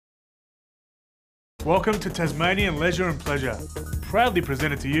Welcome to Tasmanian Leisure and Pleasure, proudly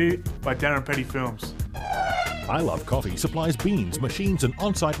presented to you by Darren Petty Films. I Love Coffee supplies beans, machines and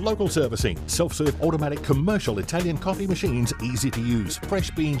on-site local servicing. Self-serve automatic commercial Italian coffee machines, easy to use.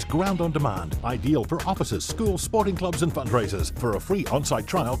 Fresh beans ground on demand. Ideal for offices, schools, sporting clubs and fundraisers. For a free on-site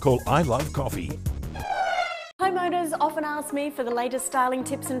trial, call I Love Coffee. Homeowners often ask me for the latest styling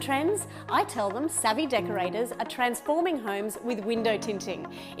tips and trends. I tell them savvy decorators are transforming homes with window tinting.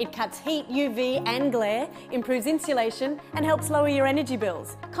 It cuts heat, UV and glare, improves insulation and helps lower your energy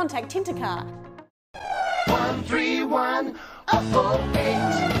bills. Contact Tintercar.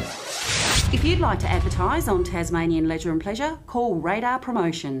 131-48. If you'd like to advertise on Tasmanian Leisure and Pleasure, call Radar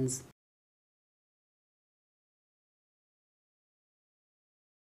Promotions.